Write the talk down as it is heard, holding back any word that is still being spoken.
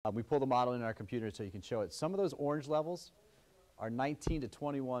We pull the model in our computer so you can show it. Some of those orange levels are 19 to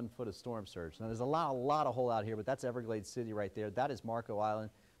 21 foot of storm surge. Now, there's a lot of hole out here, but that's Everglades City right there. That is Marco Island,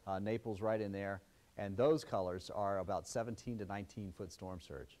 Naples right in there. And those colors are about 17 to 19 foot storm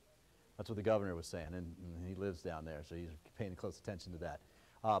surge. That's what the governor was saying, and he lives down there, so he's paying close attention to that.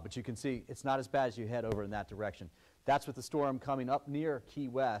 But you can see it's not as bad as you head over in that direction. That's with the storm coming up near Key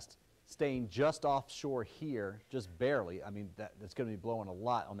West, staying just offshore here, just barely. I mean, that's going to be blowing a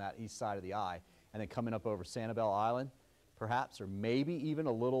lot on that east side of the eye, and then coming up over Sanibel Island, perhaps, or maybe even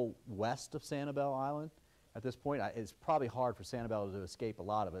a little west of Sanibel Island. At this point, it's probably hard for Sanibel to escape a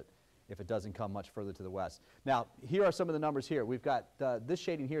lot of it if it doesn't come much further to the west. Now, here are some of the numbers here. We've got this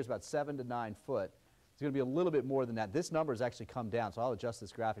shading here is about 7 to 9 foot. It's going to be a little bit more than that. This number has actually come down, so I'll adjust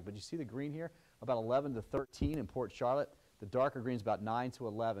this graphic. But you see the green here? About 11 to 13 in Port Charlotte. The darker green is about 9 to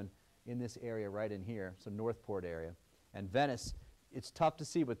 11 in this area right in here, so Northport area. And Venice, it's tough to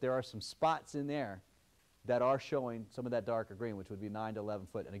see, but there are some spots in there that are showing some of that darker green, which would be 9 to 11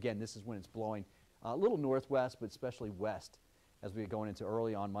 foot. And again, this is when it's blowing a little northwest, but especially west as we are going into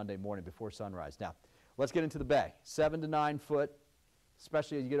early on Monday morning before sunrise. Now, let's get into the bay. 7 to 9 foot,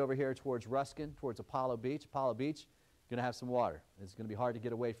 especially as you get over here towards Ruskin, towards Apollo Beach. Apollo Beach, going to have some water. It's going to be hard to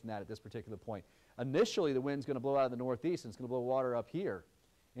get away from that at this particular point. Initially, the wind's going to blow out of the northeast, and it's going to blow water up here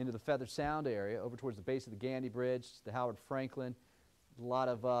into the Feather Sound area, over towards the base of the Gandy Bridge, the Howard Franklin. A lot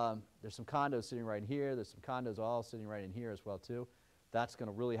of, there's some condos sitting right here. There's some condos all sitting right in here as well, too. That's going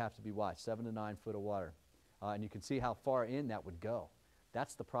to really have to be watched, 7 to 9 foot of water. And you can see how far in that would go.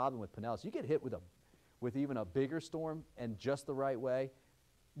 That's the problem with Pinellas. You get hit with even a bigger storm and just the right way,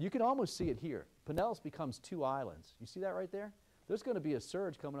 you can almost see it here. Pinellas becomes 2 islands. You see that right there? There's going to be a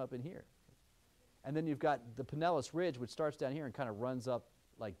surge coming up in here. And then you've got the Pinellas Ridge, which starts down here and kind of runs up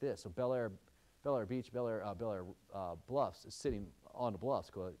like this. So Bel Air Beach, Bel Air Bluffs is sitting on the bluffs,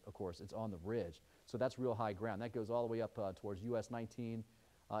 of course. It's on the ridge. So that's real high ground. That goes all the way up towards US 19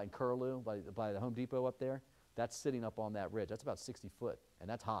 in Curlew by the Home Depot up there. That's sitting up on that ridge. That's about 60 foot, and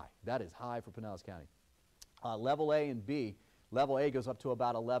that's high. That is high for Pinellas County. Level A and B, level A goes up to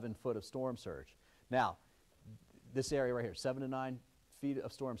about 11 foot of storm surge. Now, this area right here, 7 to 9 feet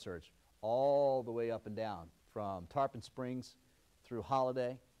of storm surge, all the way up and down from Tarpon Springs through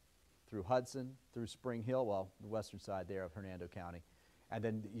Holiday, through Hudson, through Spring Hill, well, the western side there of Hernando County. And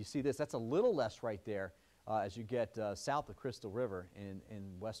then you see this, that's a little less right there as you get south of Crystal River in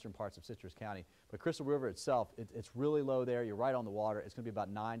western parts of Citrus County. But Crystal River itself, it's really low there. You're right on the water. It's going to be about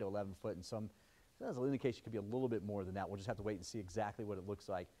 9 to 11 foot, and some has an indication it could be a little bit more than that. We'll just have to wait and see exactly what it looks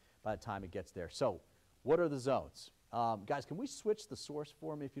like by the time it gets there. So what are the zones? Guys, can we switch the source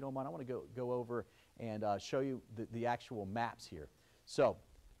for me if you don't mind? I want to go over and show you the actual maps here. So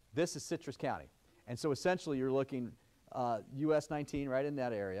this is Citrus County. And so essentially you're looking US 19 right in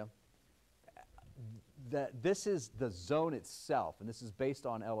that area. This is the zone itself, and this is based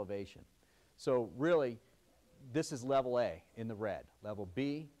on elevation. So really, this is level A in the red. Level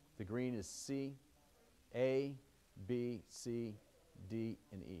B, the green is C, A, B, C, D,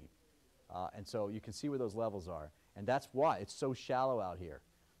 and E. And so you can see where those levels are. And that's why it's so shallow out here.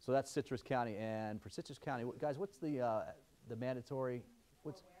 So that's Citrus County. And for Citrus County, guys, what's the mandatory,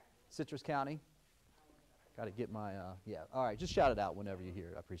 what's Citrus County? Got to get my, yeah. All right, just shout it out whenever you hear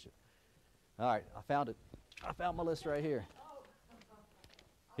it. I appreciate it. All right, I found it. I found my list right here.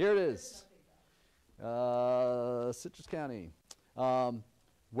 Here it is. Citrus County.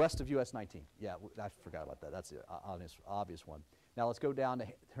 West of US 19. Yeah, I forgot about that. That's the obvious one. Now let's go down to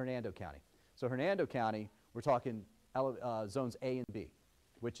Hernando County. So Hernando County, we're talking zones A and B,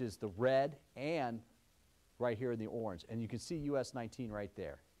 which is the red and right here in the orange. And you can see US 19 right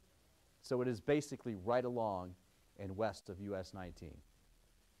there. So it is basically right along and west of US 19.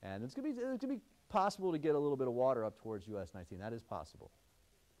 And it's going to be possible to get a little bit of water up towards US 19. That is possible.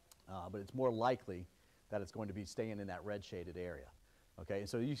 But it's more likely that it's going to be staying in that red shaded area. Okay,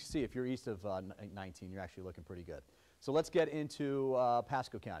 so you see if you're east of 19, you're actually looking pretty good. So let's get into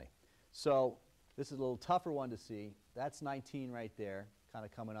Pasco County. So this is a little tougher one to see. That's 19 right there, kind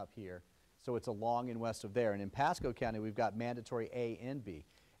of coming up here. So it's along and west of there. And in Pasco County, we've got mandatory A and B.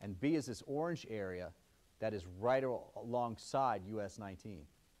 And B is this orange area that is right alongside US 19.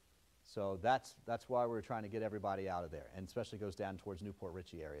 So that's why we're trying to get everybody out of there, and especially goes down towards Newport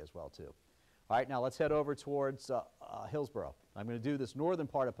Richey area as well too. All right, now let's head over towards Hillsborough. I'm going to do this northern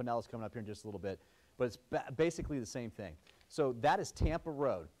part of Pinellas coming up here in just a little bit, but it's basically the same thing. So that is Tampa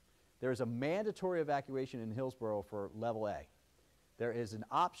Road. There is a mandatory evacuation in Hillsborough for level A. There is an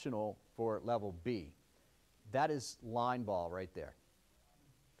optional for level B. That is line ball right there,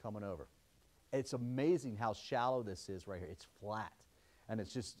 coming over. It's amazing how shallow this is right here. It's flat. and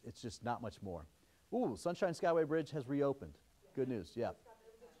it's just not much more. Ooh, Sunshine Skyway Bridge has reopened. Good news, yeah.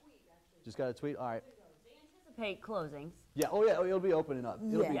 Just got a tweet, all right. They anticipate closings. Yeah, oh yeah, it'll be opening up.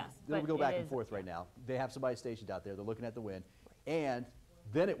 Yes, It'll but go back it and is- forth right now. They have somebody stationed out there. They're looking at the wind, and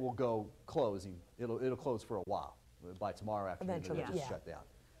then it will go closing. It'll close for a while. By tomorrow afternoon, Eventually, it'll just shut down.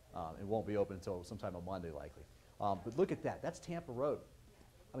 It won't be open until sometime on Monday, likely. But look at that. That's Tampa Road.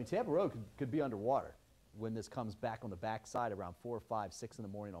 I mean, Tampa Road could be underwater when this comes back on the backside around 4, 5, 6 in the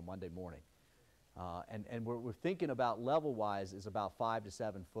morning on Monday morning. And we're thinking about level-wise is about 5 to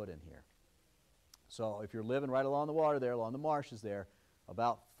 7 foot in here. So if you're living right along the water there, along the marshes there,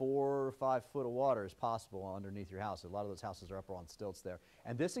 about 4 or 5 foot of water is possible underneath your house. A lot of those houses are up on stilts there.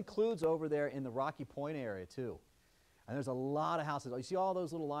 And this includes over there in the Rocky Point area too. And there's a lot of houses. You see all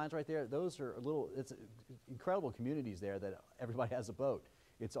those little lines right there? Those are it's incredible communities there that everybody has a boat.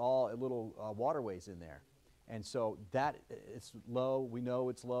 It's all little waterways in there. And so that, it's low. We know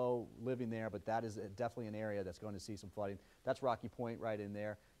it's low living there, but that is definitely an area that's going to see some flooding. That's Rocky Point right in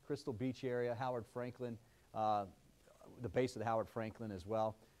there. Crystal Beach area, Howard Franklin, the base of the Howard Franklin as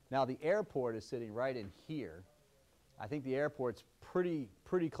well. Now the airport is sitting right in here. I think the airport's pretty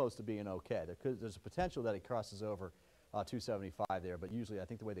close to being okay. There's a potential that it crosses over 275 there, but usually I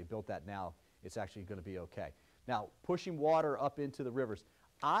think the way they built that now, it's actually going to be okay. Now, pushing water up into the rivers.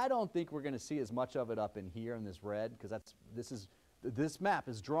 I don't think we're going to see as much of it up in here in this red, because this map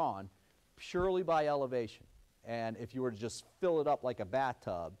is drawn purely by elevation. And if you were to just fill it up like a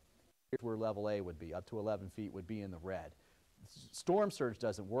bathtub, here's where level A would be, up to 11 feet would be in the red. Storm surge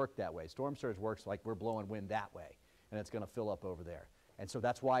doesn't work that way. Storm surge works like we're blowing wind that way, and it's going to fill up over there. And so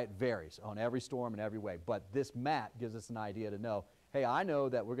that's why it varies on every storm and every way. But this map gives us an idea to know, hey, I know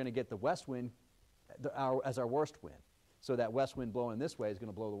that we're going to get the west wind as our worst wind. So that west wind blowing this way is going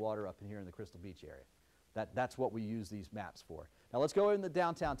to blow the water up in here in the Crystal Beach area. That's what we use these maps for. Now let's go into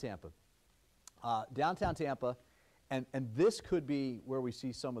downtown Tampa. Downtown Tampa, and this could be where we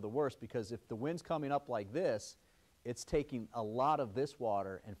see some of the worst, because if the wind's coming up like this, it's taking a lot of this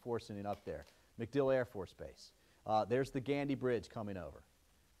water and forcing it up there. MacDill Air Force Base. There's the Gandy Bridge coming over.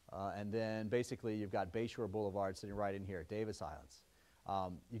 And then basically you've got Bayshore Boulevard sitting right in here, Davis Islands.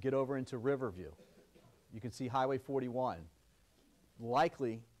 You get over into Riverview. You can see Highway 41,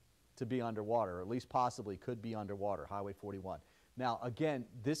 likely to be underwater, or at least possibly could be underwater, Highway 41. Now again,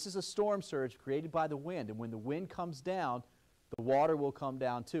 this is a storm surge created by the wind, and when the wind comes down, the water will come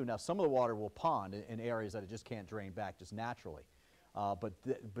down too. Now some of the water will pond in areas that it just can't drain back just naturally.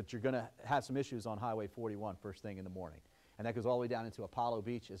 But you're going to have some issues on Highway 41 first thing in the morning. And that goes all the way down into Apollo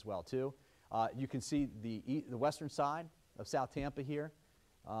Beach as well too. You can see the western side of South Tampa here.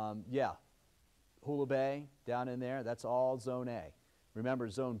 Yeah, Hula Bay down in there, that's all Zone A. Remember,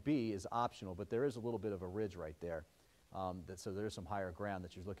 Zone B is optional, but there is a little bit of a ridge right there. So there's some higher ground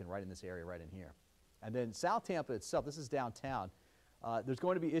that you're looking right in this area right in here. And then South Tampa itself, this is downtown. There's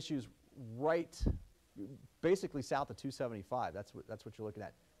going to be issues right basically south of 275. That's what you're looking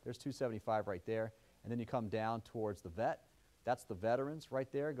at. There's 275 right there. And then you come down towards the vet. That's the Veterans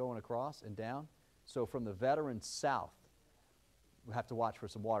right there going across and down. So from the Veterans south, we have to watch for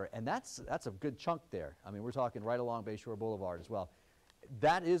some water. And that's a good chunk there. I mean, we're talking right along Bayshore Boulevard as well.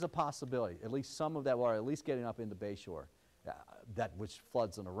 That is a possibility, at least some of that water, at least getting up into Bayshore, which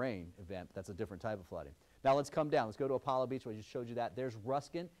floods in a rain event. That's a different type of flooding. Now let's come down. Let's go to Apollo Beach. I just showed you that. There's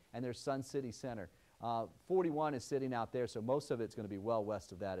Ruskin and there's Sun City Center. 41 is sitting out there, so most of it's going to be well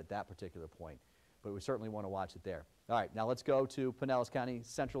west of that at that particular point. But we certainly want to watch it there. All right, now let's go to Pinellas County,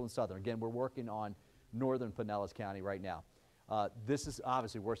 central and southern. Again, we're working on northern Pinellas County right now. This is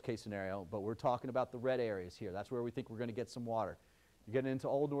obviously worst case scenario, but we're talking about the red areas here. That's where we think we're going to get some water. You're getting into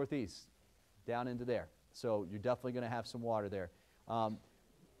Old Northeast, down into there. So you're definitely going to have some water there.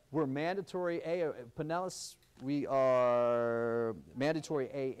 We're mandatory Pinellas, we are mandatory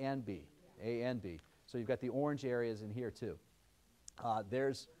A and B. So you've got the orange areas in here too.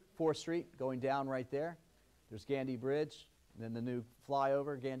 There's 4th Street going down right there. There's Gandy Bridge, and then the new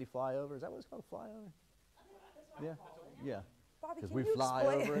flyover, Gandy flyover. Is that what it's called, flyover? Yeah, yeah. Because we fly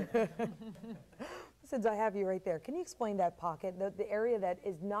over it. Since I have you right there, can you explain that pocket, the area that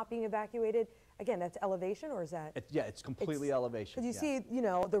is not being evacuated? Again, that's elevation, or is that? Yeah, it's completely elevation. Because you see, you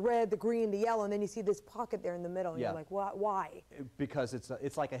know, the red, the green, the yellow, and then you see this pocket there in the middle, and you're like, why? Because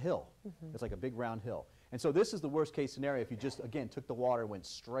it's like a hill. It's like a big round hill. And so this is the worst case scenario. If you just, again, took the water and went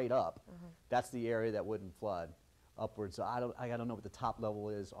straight up, that's the area that wouldn't flood upwards. So I don't know what the top level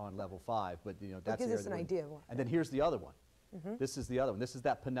is on level 5, but you know, that's the area. Gives us an idea. And then here's the other one. This is the other one. This is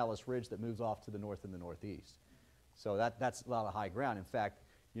that Pinellas Ridge that moves off to the north and the northeast. So that's a lot of high ground. In fact,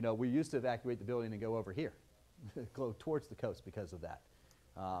 you know, we used to evacuate the building and go over here, go towards the coast because of that.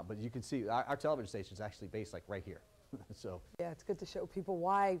 But you can see our television station is actually based like right here. So Yeah, it's good to show people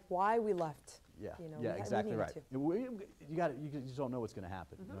why we left. yeah, You know, yeah, we exactly needed right. to. You just don't know what's going to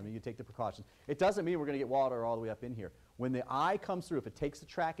happen. I mean, you take the precautions. It doesn't mean we're going to get water all the way up in here. When the eye comes through, if it takes the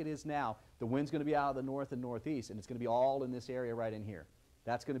track it is now, the wind's going to be out of the north and northeast, and it's going to be all in this area right in here.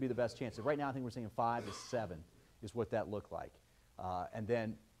 That's going to be the best chance. So right now, I think we're saying 5 to 7 is what that looked like. And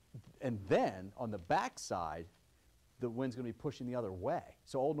then on the back side, the wind's going to be pushing the other way.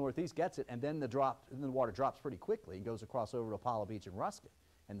 So Old Northeast gets it, and then the water drops pretty quickly and goes across over to Apollo Beach and Ruskin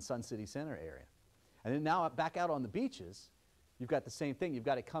and Sun City Center area. And then now back out on the beaches, you've got the same thing. You've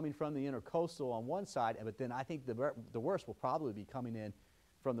got it coming from the intercoastal on one side, but then I think the worst will probably be coming in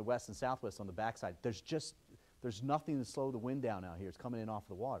from the west and southwest on the backside. There's nothing to slow the wind down out here. It's coming in off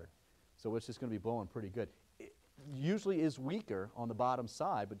the water. So it's just going to be blowing pretty good. It usually is weaker on the bottom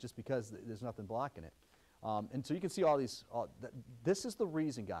side, but just because there's nothing blocking it. And so you can see all these, this is the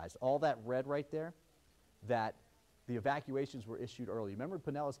reason, guys, all that red right there, that the evacuations were issued early. Remember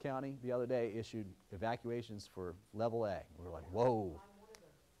Pinellas County the other day issued evacuations for level A. We were like, whoa.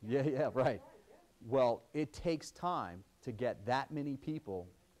 Yeah, right. Well, it takes time to get that many people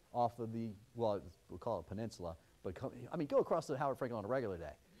off of the, well, we'll call it peninsula, but go across the Howard Franklin on a regular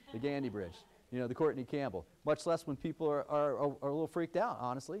day, the Gandy Bridge, the Courtney Campbell, much less when people are a little freaked out,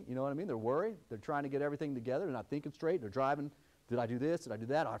 honestly. You know what I mean? They're worried. They're trying to get everything together. They're not thinking straight. They're driving. Did I do this? Did I do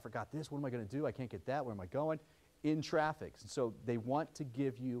that? Oh, I forgot this. What am I going to do? I can't get that. Where am I going? In traffic. And so they want to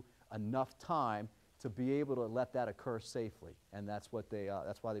give you enough time to be able to let that occur safely. And that's why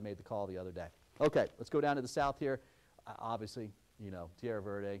they made the call the other day. Okay, let's go down to the south here. Obviously, Tierra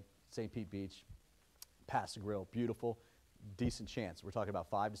Verde, St. Pete Beach, Paso Grill, beautiful. Decent chance. We're talking about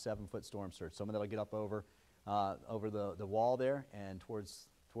 5 to 7 foot storm surge. Some of that will get up over the wall there and towards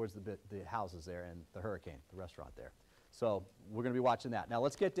the houses there and the Hurricane, the restaurant there. So we're going to be watching that. Now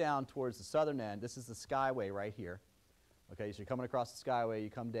let's get down towards the southern end. This is the Skyway right here. Okay, so you're coming across the Skyway,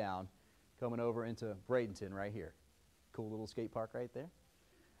 you come down, coming over into Bradenton right here. Cool little skate park right there.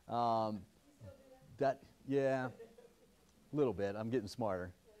 Yeah, a little bit. I'm getting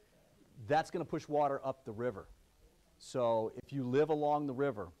smarter. That's going to push water up the river. So if you live along the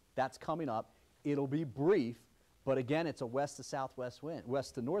river, that's coming up. It'll be brief, but again, it's a west to southwest wind,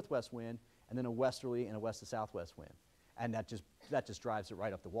 west to northwest wind, and then a westerly and a west to southwest wind. And that just drives it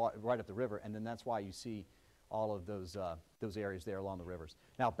right up the river, and then that's why you see all of those areas there along the rivers.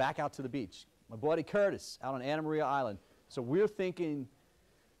 Now back out to the beach. My buddy Curtis out on Anna Maria Island. So we're thinking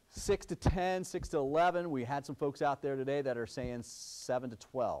 6 to 10, 6 to 11. We had some folks out there today that are saying 7 to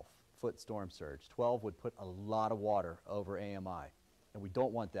 12 foot storm surge. 12 would put a lot of water over AMI, and we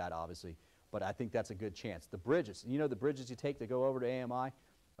don't want that, obviously, but I think that's a good chance. The bridges, the bridges you take to go over to AMI,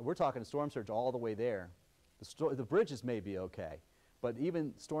 we're talking storm surge all the way there. The bridges may be okay, but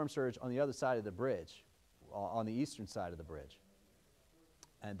even storm surge on the other side of the bridge, on the eastern side of the bridge.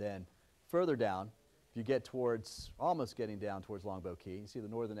 And then further down, if you get almost getting down towards Longboat Key, you see the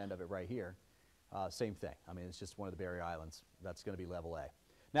northern end of it right here, same thing. I mean, it's just one of the barrier islands. That's going to be level A.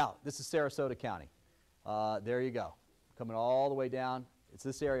 Now, this is Sarasota County. There you go. Coming all the way down. It's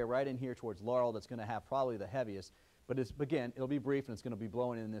this area right in here towards Laurel that's going to have probably the heaviest. But again, it'll be brief and it's going to be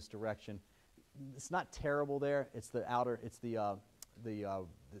blowing in this direction. It's not terrible there. It's the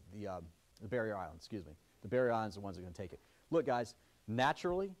barrier islands, excuse me. The barrier islands are the ones that are going to take it. Look, guys,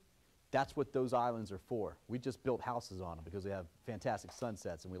 naturally, that's what those islands are for. We just built houses on them because they have fantastic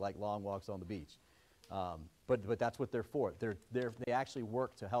sunsets and we like long walks on the beach. But that's what they're for. They actually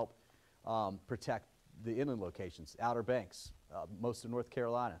work to help protect the inland locations, Outer Banks, most of North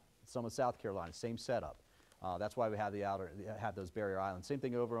Carolina, some of South Carolina, same setup. That's why we have those barrier islands. Same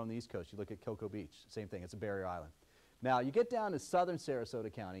thing over on the East Coast. You look at Cocoa Beach, same thing. It's a barrier island. Now you get down to southern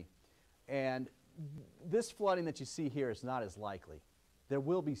Sarasota County, and this flooding that you see here is not as likely. There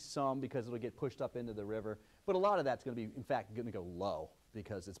will be some because it'll get pushed up into the river, but a lot of that's going to be, in fact, going to go low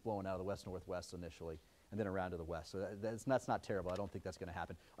because it's blowing out of the west-northwest initially and then around to the west. So that's not terrible. I don't think that's going to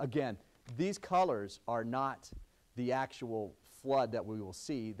happen. Again, these colors are not the actual flood that we will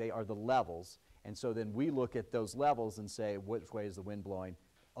see. They are the levels. And so then we look at those levels and say, which way is the wind blowing?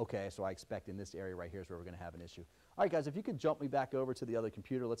 Okay, so I expect in this area right here is where we're going to have an issue. All right, guys, if you could jump me back over to the other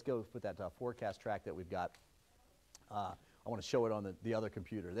computer. Let's go with that forecast track that we've got. I want to show it on the other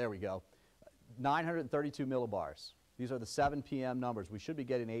computer. There we go. 932 millibars. These are the 7 p.m. numbers. We should be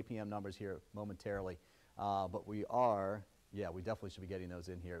getting 8 p.m. numbers here momentarily. But we definitely should be getting those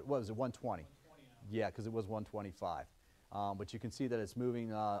in here. What was it, 120? Yeah, because it was 125. But you can see that it's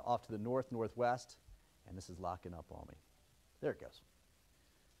moving off to the north-northwest, and this is locking up on me. There it goes.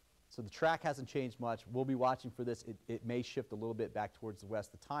 So the track hasn't changed much. We'll be watching for this. It may shift a little bit back towards the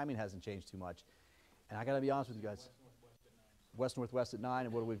west. The timing hasn't changed too much. And I got to be honest with you guys. West-northwest at 9,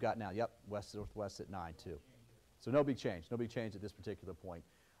 and what do we've got now? Yep, west-northwest at 9 too. So no big change at this particular point.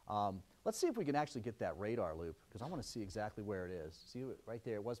 Let's see if we can actually get that radar loop, because I want to see exactly where it is. See it right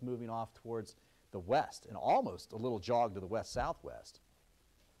there, it was moving off towards the west, and almost a little jog to the west-southwest.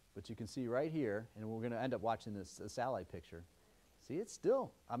 But you can see right here, and we're going to end up watching this satellite picture. See, it's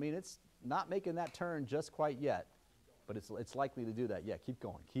still, I mean, it's not making that turn just quite yet, but it's likely to do that. Yeah, keep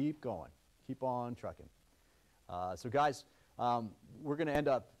going, keep on trucking. So guys, we're going to end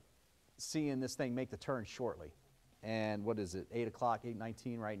up seeing this thing make the turn shortly. And what is it, 8 o'clock,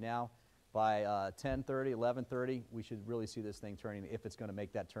 8:19 right now. By 10:30, 11:30, we should really see this thing turning if it's going to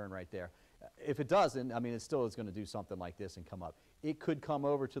make that turn right there. If it doesn't, I mean, it still is going to do something like this and come up. It could come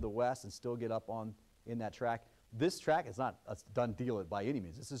over to the west and still get up in that track. This track is not a done deal by any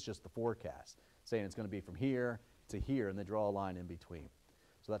means. This is just the forecast, saying it's going to be from here to here, and they draw a line in between.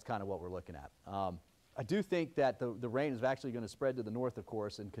 So that's kind of what we're looking at. I do think that the rain is actually going to spread to the north, of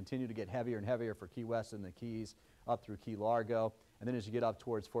course, and continue to get heavier and heavier for Key West and the Keys up through Key Largo. And then as you get up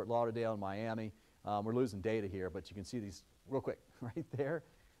towards Fort Lauderdale and Miami, we're losing data here, but you can see these real quick right there.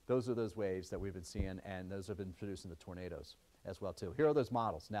 Those are those waves that we've been seeing, and those have been producing the tornadoes as well, too. Here are those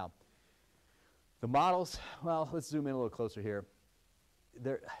models. Now, the models, well, let's zoom in a little closer here.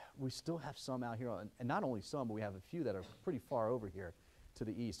 We still have some out here, and not only some, but we have a few that are pretty far over here to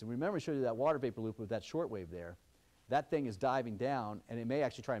the east. And remember, I showed you that water vapor loop with that shortwave there. That thing is diving down, and it may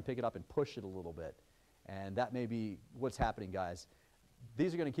actually try and pick it up and push it a little bit. And that may be what's happening, guys.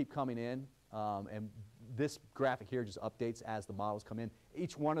 These are going to keep coming in, and this graphic here just updates as the models come in.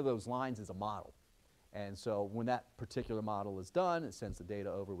 Each one of those lines is a model. And so when that particular model is done, it sends the data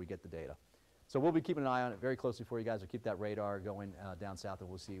over, we get the data. So we'll be keeping an eye on it very closely for you guys. We'll keep that radar going down south, and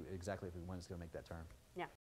we'll see exactly when it's going to make that turn. Yeah.